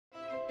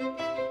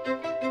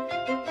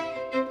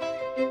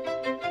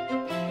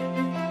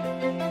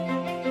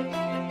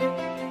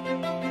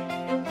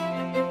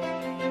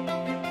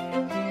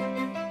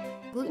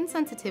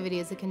sensitivity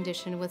is a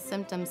condition with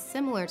symptoms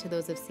similar to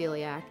those of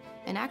celiac,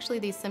 and actually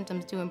these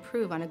symptoms do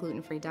improve on a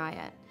gluten-free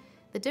diet.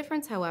 The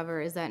difference, however,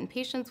 is that in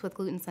patients with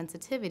gluten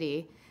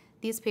sensitivity,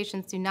 these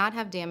patients do not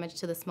have damage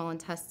to the small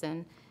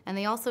intestine, and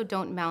they also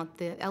don't mount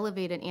the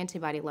elevated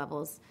antibody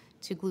levels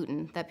to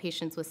gluten that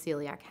patients with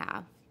celiac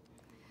have.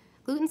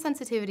 Gluten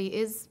sensitivity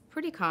is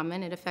pretty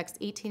common. It affects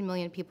 18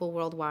 million people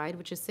worldwide,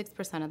 which is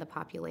 6% of the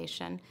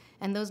population,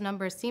 and those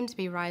numbers seem to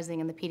be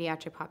rising in the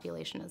pediatric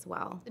population as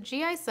well. The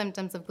GI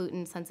symptoms of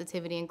gluten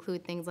sensitivity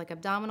include things like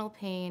abdominal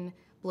pain,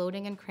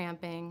 bloating and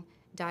cramping,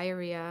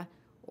 diarrhea,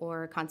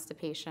 or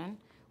constipation,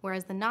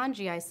 whereas the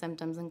non-GI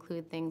symptoms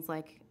include things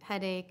like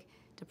headache,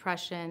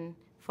 depression,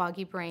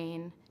 foggy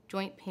brain,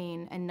 joint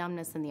pain, and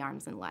numbness in the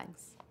arms and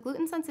legs.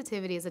 Gluten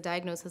sensitivity is a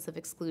diagnosis of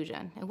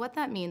exclusion, and what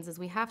that means is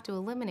we have to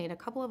eliminate a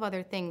couple of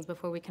other things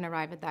before we can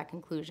arrive at that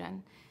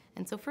conclusion.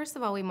 And so first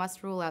of all, we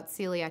must rule out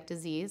celiac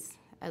disease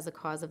as a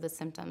cause of the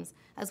symptoms,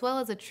 as well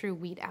as a true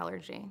wheat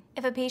allergy.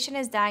 If a patient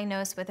is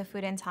diagnosed with a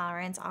food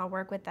intolerance, I'll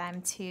work with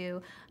them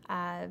to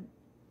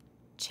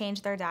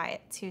change their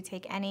diet, to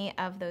take any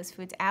of those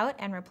foods out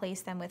and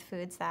replace them with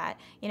foods that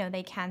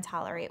they can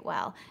tolerate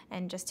well,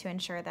 and just to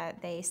ensure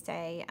that they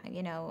stay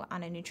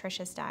on a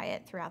nutritious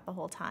diet throughout the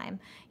whole time.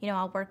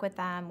 I'll work with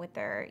them with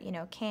their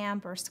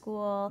camp or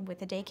school, with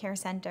the daycare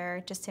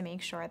center, just to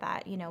make sure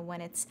that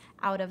when it's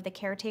out of the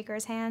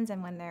caretaker's hands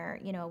and when they're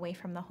away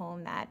from the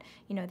home, that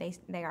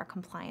they are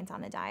compliant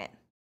on the diet.